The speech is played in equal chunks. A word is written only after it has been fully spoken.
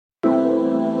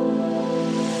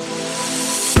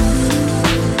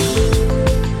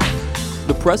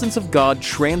presence of God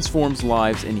transforms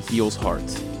lives and heals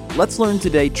hearts. Let's learn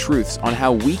today truths on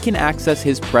how we can access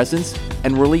His presence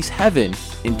and release heaven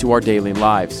into our daily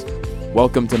lives.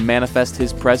 Welcome to Manifest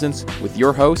His Presence with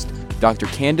your host, Dr.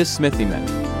 Candace Smithyman.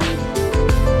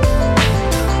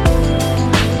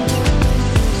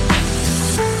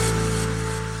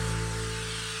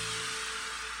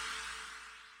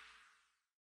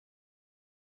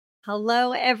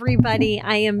 Hello, everybody.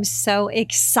 I am so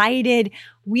excited.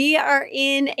 We are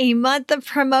in a month of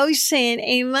promotion,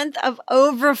 a month of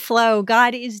overflow.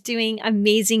 God is doing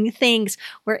amazing things.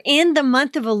 We're in the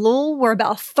month of Elul. We're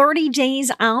about 30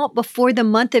 days out before the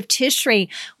month of Tishrei,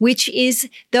 which is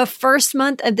the first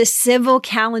month of the civil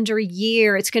calendar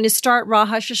year. It's going to start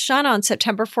Rosh Hashanah on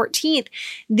September 14th.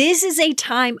 This is a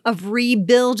time of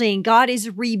rebuilding. God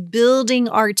is rebuilding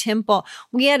our temple.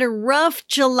 We had a rough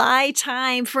July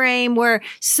time frame where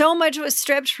so much was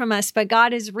stripped from us, but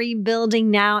God is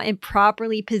rebuilding now and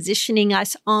properly positioning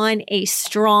us on a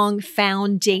strong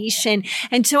foundation.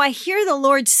 And so I hear the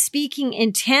Lord speaking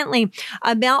intently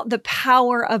about the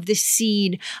power of the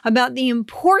seed, about the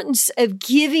importance of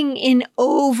giving in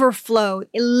overflow,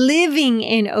 living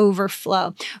in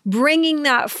overflow, bringing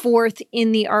that forth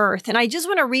in the earth. And I just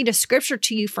want to read a scripture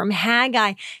to you from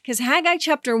Haggai, because Haggai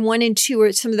chapter 1 and 2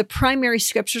 are some of the primary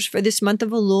scriptures for this month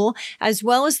of Elul, as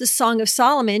well as the Song of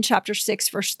Solomon, chapter 6,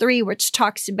 verse 3, which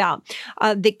talks about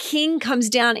the king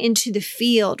comes down into the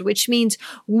field, which means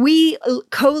we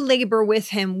co-labor with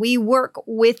him. We work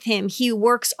with him. He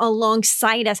works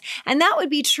alongside us. And that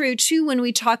would be true too when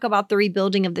we talk about the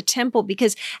rebuilding of the temple,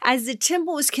 because as the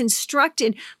temple was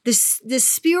constructed, the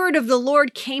Spirit of the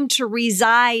Lord came to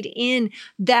reside in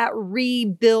that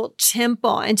rebuilt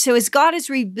temple. And so as God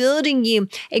is rebuilding you,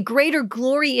 a greater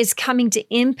glory is coming to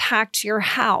impact your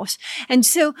house. And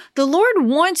so the Lord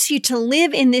wants you to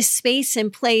live in this space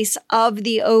and place of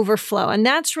the overflow. And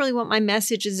that's really what my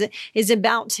message is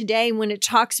about today when it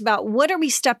talks about what are we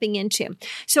stepping into.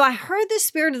 So I heard the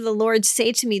Spirit of the Lord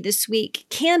say to me this week,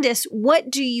 Candace, what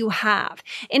do you have?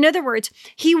 In other words,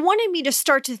 He wanted me to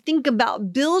start to think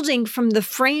about building from the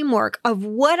framework of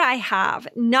what I have,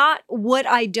 not what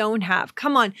I don't have.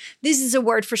 Come on, this is a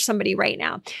word for somebody right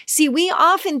now. See, we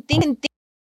often think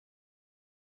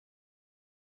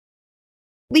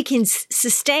we can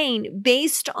sustain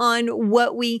based on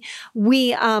what we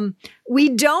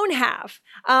don't have.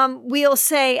 We'll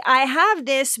say, I have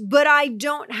this, but I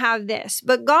don't have this.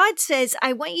 But God says,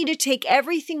 I want you to take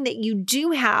everything that you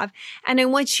do have, and I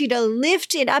want you to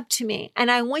lift it up to me. And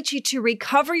I want you to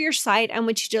recover your sight. I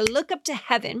want you to look up to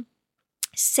heaven.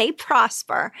 Say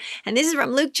prosper. And this is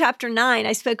from Luke chapter 9.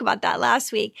 I spoke about that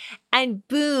last week. And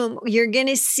boom, you're going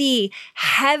to see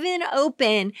heaven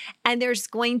open and there's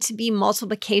going to be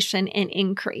multiplication and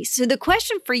increase. So the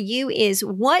question for you is,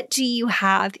 what do you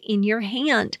have in your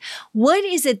hand? What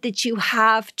is it that you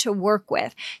have to work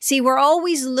with? See, we're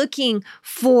always looking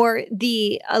for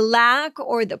the lack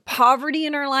or the poverty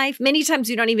in our life. Many times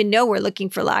we don't even know we're looking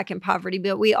for lack and poverty,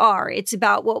 but we are. It's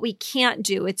about what we can't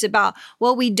do. It's about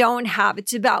what we don't have.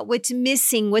 It's about what's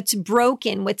missing, what's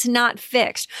broken, what's not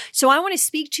fixed. So I want to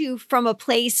speak to you from a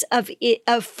place of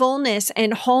fullness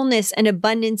and wholeness and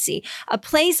abundancy, a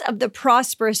place of the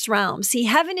prosperous realm. See,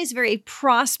 heaven is very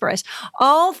prosperous.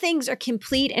 All things are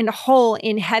complete and whole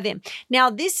in heaven.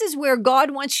 Now, this is where God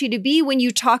wants you to be when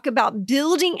you talk about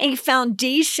building a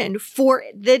foundation for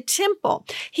the temple.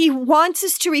 He wants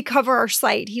us to recover our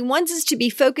sight. He wants us to be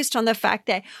focused on the fact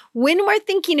that when we're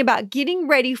thinking about getting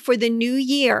ready for the new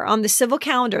year on the civil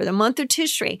calendar, the month of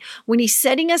Tishrei, when He's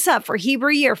setting us up for Hebrew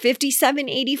year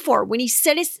 5784, when He's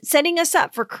setting us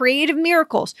up for creative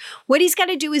miracles, what He's got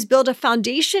to do is build a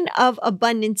foundation of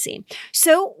abundancy.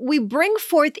 So we bring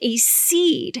forth a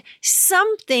seed,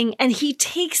 something, and He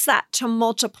takes that to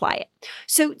multiply it.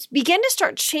 So begin to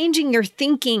start changing your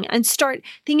thinking and start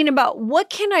thinking about, what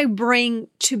can I bring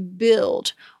to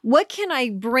build? What can I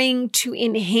bring to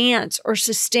enhance or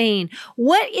sustain?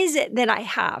 What is it that I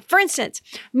have? For instance,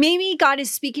 maybe God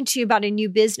is speaking to you about a new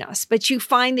business, but you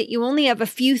find that you only have a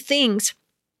few things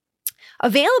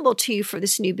available to you for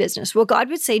this new business. Well, God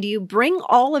would say to you, bring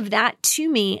all of that to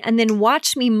me and then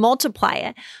watch me multiply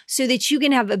it so that you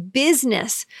can have a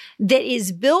business that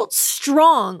is built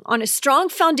strong on a strong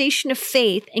foundation of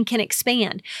faith and can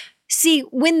expand. See,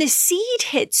 when the seed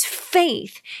hits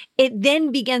faith, it then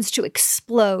begins to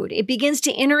explode. It begins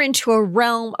to enter into a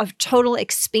realm of total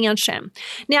expansion.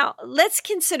 Now, let's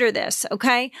consider this,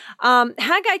 okay?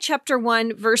 Haggai chapter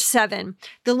 1, verse 7,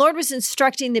 the Lord was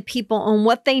instructing the people on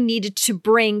what they needed to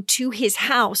bring to His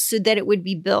house so that it would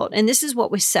be built. And this is what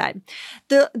was said.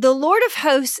 The Lord of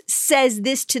hosts says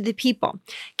this to the people: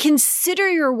 consider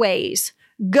your ways.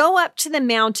 Go up to the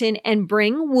mountain and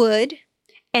bring wood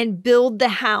and build the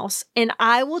house, and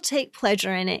I will take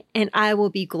pleasure in it, and I will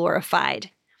be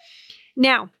glorified.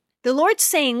 Now, the Lord's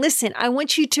saying, listen, I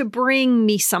want you to bring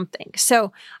me something.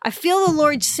 So I feel the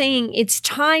Lord saying it's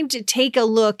time to take a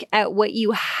look at what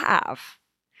you have.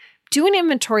 Do an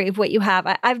inventory of what you have.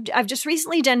 I've just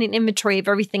recently done an inventory of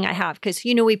everything I have because,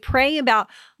 we pray about,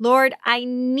 Lord, I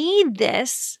need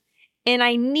this and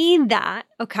I need that,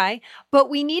 okay?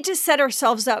 But we need to set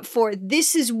ourselves up for,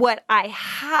 this is what I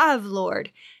have,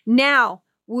 Lord. Now,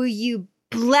 will you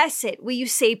bless it? Will you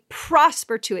say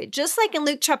prosper to it? Just like in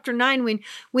Luke chapter 9,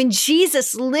 when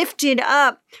Jesus lifted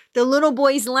up the little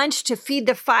boy's lunch to feed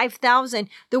the 5,000,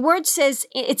 the word says,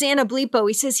 it's anablipo.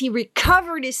 He says he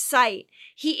recovered his sight.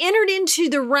 He entered into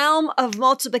the realm of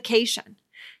multiplication.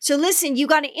 So listen, you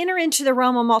got to enter into the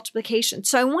realm of multiplication.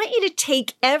 So I want you to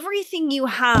take everything you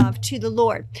have to the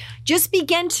Lord. Just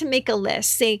begin to make a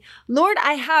list. Say, Lord,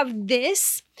 I have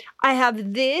this,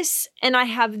 and I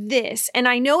have this. And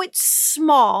I know it's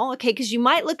small, okay, because you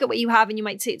might look at what you have and you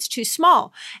might say it's too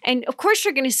small. And of course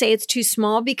you're going to say it's too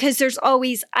small because there's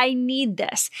always, I need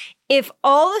this. If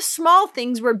all the small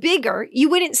things were bigger, you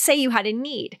wouldn't say you had a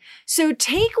need. So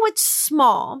take what's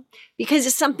small because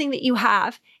it's something that you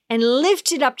have and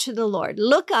lift it up to the Lord.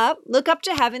 Look up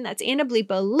to heaven. That's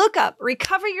anablipo. Look up,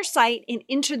 recover your sight, and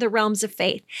enter the realms of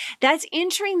faith. That's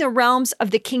entering the realms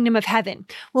of the kingdom of heaven.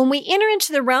 When we enter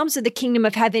into the realms of the kingdom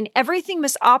of heaven, everything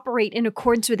must operate in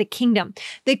accordance with the kingdom.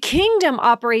 The kingdom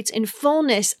operates in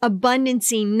fullness,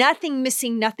 abundancy, nothing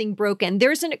missing, nothing broken.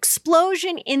 There's an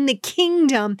explosion in the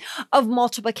kingdom of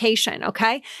multiplication,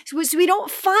 okay? So we don't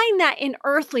find that in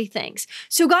earthly things.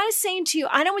 So God is saying to you,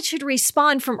 I don't want you to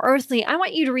respond from earthly. I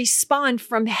want you to respond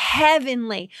from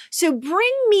heavenly. So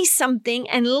bring me something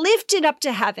and lift it up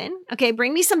to heaven. Okay,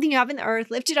 bring me something you have in the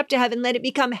earth, lift it up to heaven, let it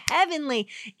become heavenly.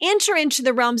 Enter into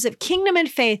the realms of kingdom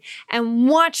and faith and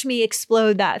watch me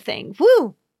explode that thing.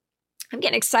 Woo! I'm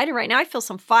getting excited right now. I feel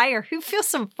some fire. Who feels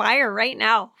some fire right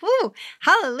now? Woo!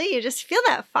 Hallelujah. Just feel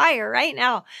that fire right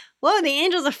now. Whoa, the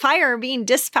angels of fire are being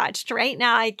dispatched right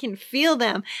now. I can feel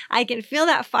them. I can feel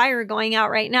that fire going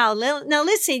out right now. Now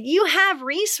listen, you have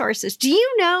resources. Do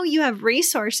you know you have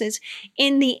resources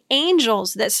in the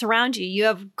angels that surround you? You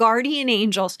have guardian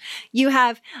angels. You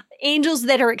have angels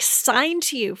that are assigned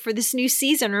to you for this new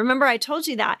season. Remember, I told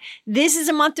you that. This is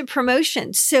a month of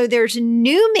promotion. So there's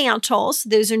new mantles.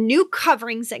 Those are new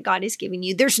coverings that God is giving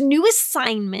you. There's new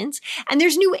assignments and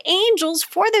there's new angels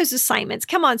for those assignments.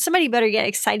 Come on, somebody better get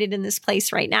excited in this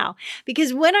place right now,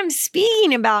 because what I'm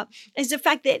speaking about is the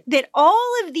fact that all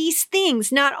of these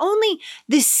things, not only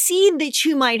the seed that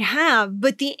you might have,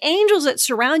 but the angels that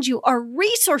surround you are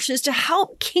resources to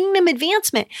help kingdom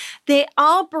advancement. They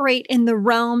operate in the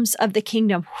realms of the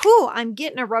kingdom. Whew, I'm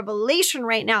getting a revelation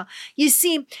right now. You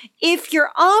see, if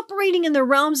you're operating in the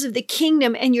realms of the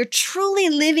kingdom and you're truly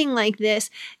living like this,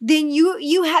 then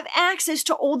you have access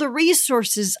to all the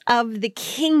resources of the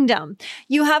kingdom.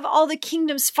 You have all the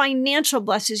kingdom's financial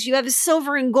blessings. You have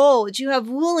silver and gold. You have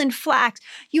wool and flax.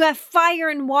 You have fire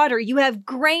and water. You have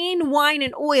grain, wine,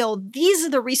 and oil. These are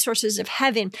the resources of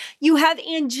heaven. You have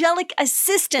angelic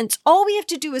assistance. All we have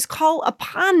to do is call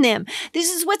upon them. This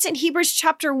is what's in Hebrews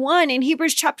chapter 1 and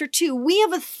Hebrews chapter 2. We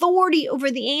have authority over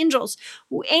the angels.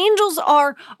 Angels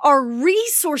are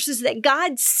resources that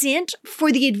God sent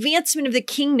for the advancement of the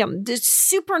kingdom, the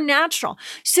supernatural.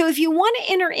 So if you want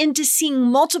to enter into seeing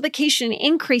multiplication and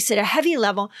increase at a heavy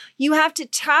level, you have to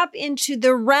tap into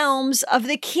the realms of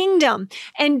the kingdom.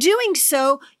 And doing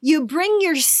so, you bring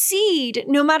your seed,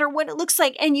 no matter what it looks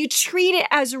like, and you treat it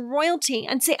as royalty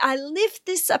and say, I lift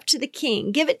this up to the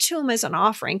king. Give it to him as an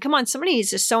offering. Come on, somebody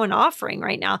needs to sow an offering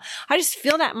right now. I just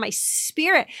feel that in my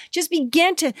spirit. Just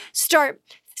begin to start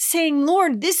saying,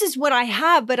 Lord, this is what I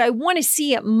have, but I want to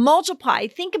see it multiply.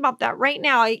 Think about that right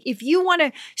now. If you want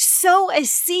to sow a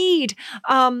seed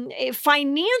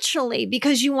financially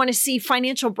because you want to see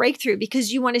financial breakthrough,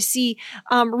 because you want to see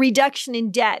reduction in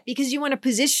debt, because you want to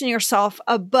position yourself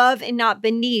above and not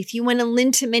beneath. You want to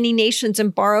lend to many nations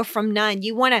and borrow from none.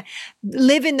 You want to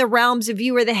live in the realms of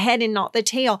you are the head and not the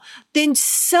tail. Then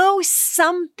sow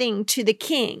something to the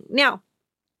king. Now,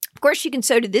 of course, you can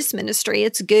sow to this ministry.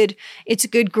 It's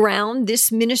good ground.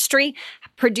 This ministry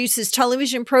produces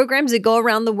television programs that go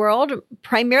around the world,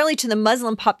 primarily to the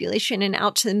Muslim population and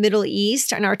out to the Middle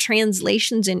East, and our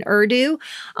translations in Urdu.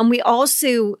 We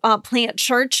also plant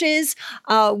churches.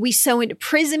 We sow into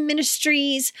prison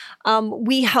ministries.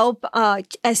 We help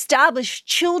establish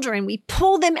children. We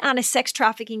pull them out of sex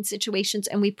trafficking situations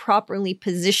and we properly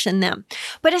position them.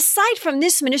 But aside from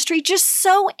this ministry, just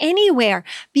sow anywhere.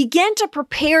 Begin to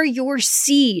prepare your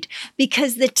seed,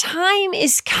 because the time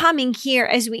is coming here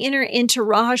as we enter into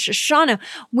Rosh Hashanah,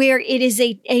 where it is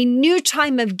a new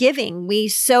time of giving. We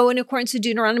sow in accordance with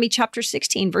Deuteronomy chapter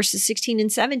 16, verses 16 and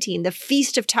 17, the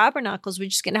Feast of Tabernacles,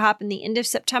 which is going to happen the end of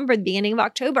September, the beginning of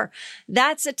October.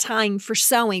 That's a time for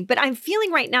sowing. But I'm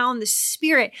feeling right now in the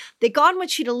spirit that God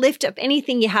wants you to lift up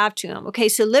anything you have to Him. Okay,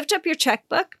 so lift up your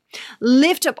checkbook.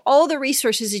 Lift up all the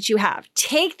resources that you have.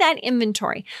 Take that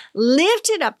inventory, lift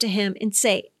it up to Him and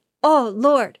say, oh,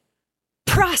 Lord,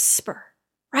 prosper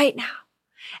right now.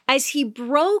 As He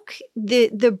broke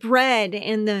the bread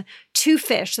and the 2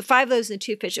 fish, the 5 loaves and the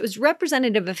 2 fish, it was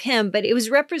representative of Him, but it was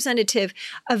representative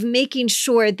of making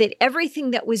sure that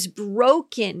everything that was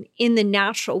broken in the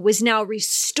natural was now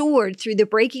restored through the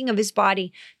breaking of His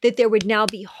body, that there would now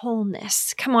be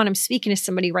wholeness. Come on, I'm speaking to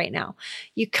somebody right now.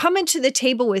 You come into the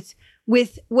table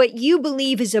with what you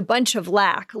believe is a bunch of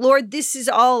lack. Lord, this is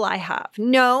all I have.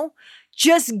 No.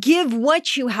 Just give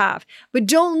what you have, but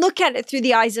don't look at it through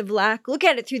the eyes of lack. Look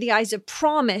at it through the eyes of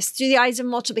promise, through the eyes of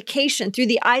multiplication, through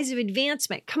the eyes of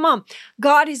advancement. Come on.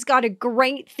 God has got a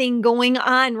great thing going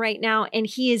on right now, and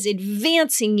He is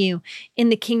advancing you in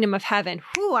the kingdom of heaven.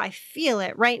 Whew, I feel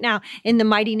it right now in the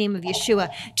mighty name of Yeshua.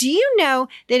 Do you know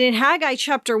that in Haggai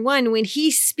chapter 1, when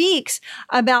he speaks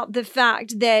about the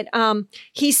fact that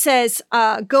he says,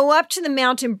 go up to the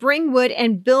mountain, bring wood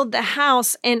and build the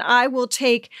house, and I will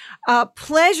take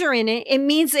pleasure in it, it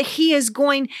means that He is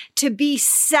going to be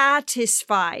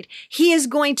satisfied. He is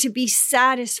going to be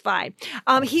satisfied.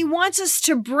 He wants us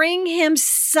to bring Him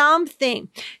something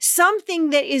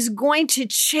that is going to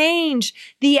change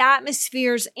the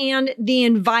atmospheres and the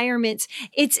environments.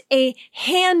 It's a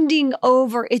handing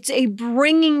over. It's a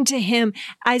bringing to Him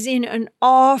as in an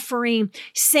offering,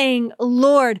 saying,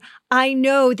 Lord, I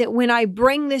know that when I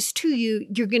bring this to you,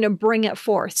 you're going to bring it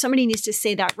forth. Somebody needs to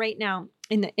say that right now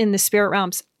in the spirit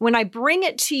realms. When I bring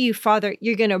it to you, Father,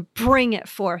 you're going to bring it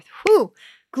forth. Whoo,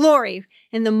 glory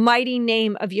in the mighty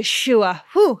name of Yeshua.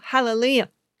 Whoo, hallelujah.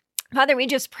 Father, we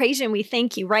just praise You and we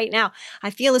thank You right now. I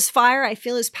feel His fire. I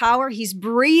feel His power. He's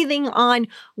breathing on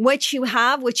what you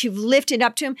have, what you've lifted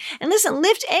up to Him. And listen,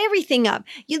 lift everything up.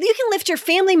 You can lift your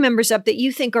family members up that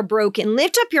you think are broken.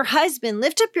 Lift up your husband.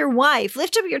 Lift up your wife.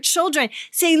 Lift up your children.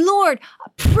 Say, Lord,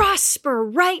 prosper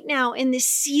right now in this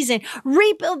season.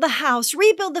 Rebuild the house.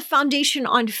 Rebuild the foundation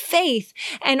on faith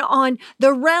and on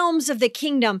the realms of the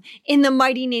kingdom in the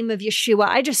mighty name of Yeshua.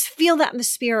 I just feel that in the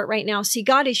spirit right now. See,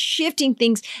 God is shifting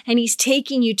things, and He's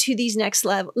taking you to these next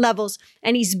levels,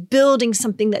 and He's building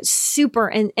something that's super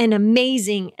and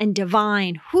amazing and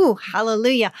divine. Whew,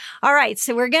 hallelujah. All right,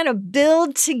 so we're going to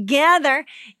build together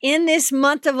in this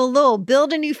month of Elul,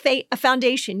 build a new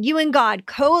foundation, you and God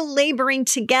co-laboring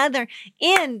together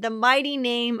in the mighty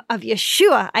name of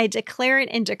Yeshua. I declare it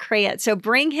and decree it. So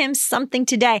bring Him something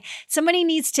today. Somebody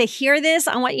needs to hear this.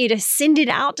 I want you to send it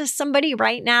out to somebody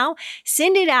right now.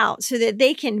 Send it out so that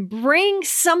they can bring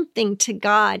something to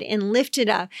God and lift it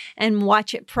up and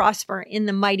watch it prosper in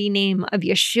the mighty name of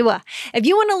Yeshua. If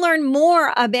you want to learn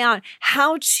more about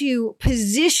how to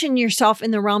position yourself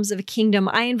in the realms of a kingdom,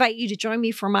 I invite you to join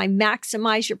me for my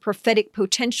Maximize Your Prophetic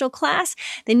Potential class.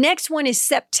 The next one is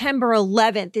September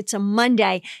 11th. It's a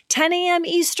Monday, 10 a.m.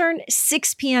 Eastern,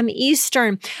 6 p.m.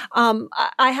 Eastern.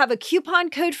 I have a coupon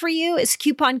code for you. It's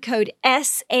coupon code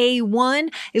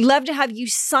SA1. I'd love to have you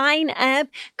sign up,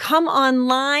 come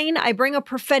online. I bring a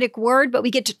prophetic word, but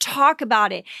we get to talk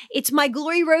about it. It's my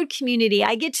Glory Road community.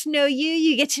 I get to know you.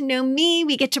 You get to know me.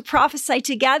 We get to prophesy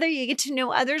together. You get to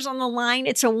know others on the line.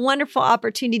 It's a wonderful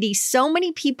opportunity. So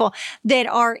many people that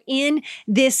are in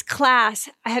this class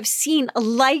have seen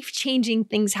life-changing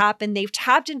things happen. They've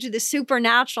tapped into the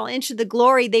supernatural, into the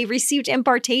glory. They've received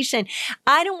impartation.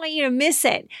 I don't want you to miss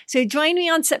it. So join me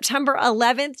on September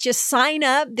 11th. Just sign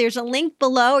up. There's a link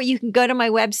below, or you can go to my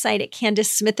website at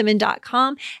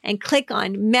CandiceSmitherman.com and click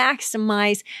on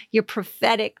Maximize Your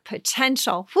Prophetic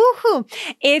Potential. Woohoo!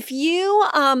 If you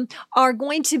are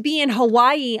going to be in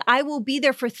Hawaii, I will be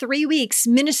there for 3 weeks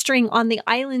ministering on the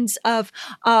islands of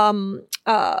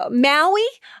Maui,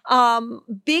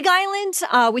 Big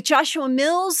Island with Joshua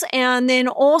Mills, and then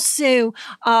also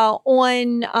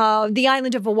on the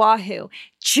island of Oahu.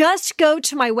 just go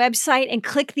to my website and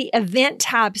click the event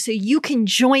tab so you can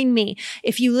join me.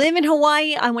 If you live in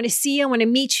Hawaii, I want to see you. I want to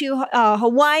meet you.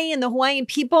 Hawaii and the Hawaiian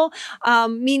people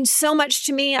means so much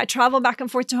to me. I travel back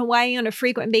and forth to Hawaii on a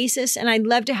frequent basis, and I'd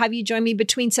love to have you join me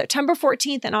between September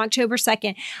 14th and October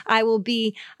 2nd. I will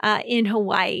be in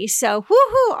Hawaii. So,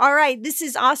 woohoo! All right, this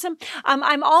is awesome.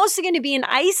 I'm also going to be in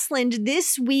Iceland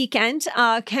this weekend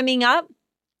coming up.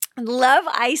 Love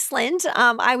Iceland.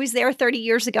 I was there 30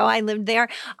 years ago. I lived there.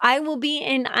 I will be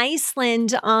in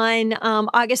Iceland on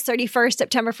August 31st,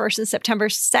 September 1st, and September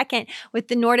 2nd with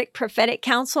the Nordic Prophetic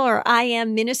Council, or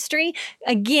IM Ministry.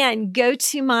 Again, go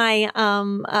to my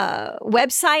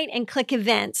website and click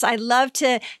events. I'd love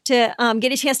to get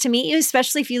a chance to meet you,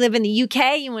 especially if you live in the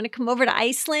UK. You want to come over to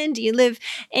Iceland. You live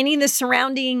any of the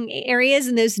surrounding areas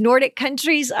in those Nordic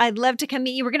countries. I'd love to come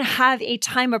meet you. We're going to have a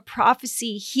time of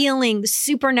prophecy, healing, the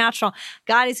supernatural.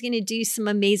 God is going to do some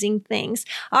amazing things.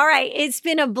 All right. It's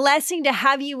been a blessing to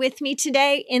have you with me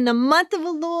today in the month of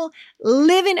Elul.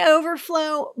 Live in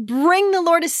overflow. Bring the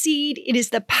Lord a seed. It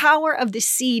is the power of the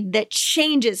seed that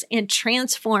changes and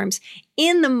transforms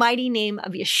in the mighty name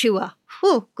of Yeshua.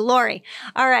 Whew, glory.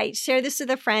 All right. Share this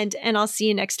with a friend, and I'll see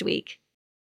you next week.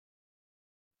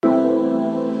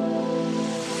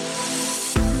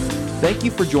 Thank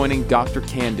you for joining Dr.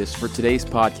 Candace for today's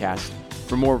podcast.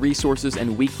 For more resources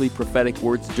and weekly prophetic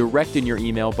words direct in your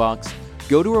email box,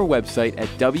 go to our website at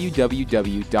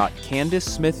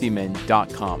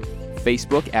www.candacesmithyman.com,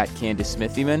 Facebook at Candace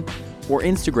Smithyman, or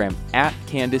Instagram at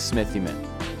Candace Smithyman.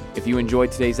 If you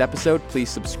enjoyed today's episode, please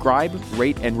subscribe,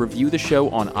 rate, and review the show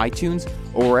on iTunes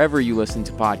or wherever you listen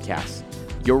to podcasts.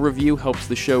 Your review helps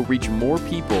the show reach more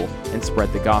people and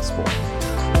spread the gospel.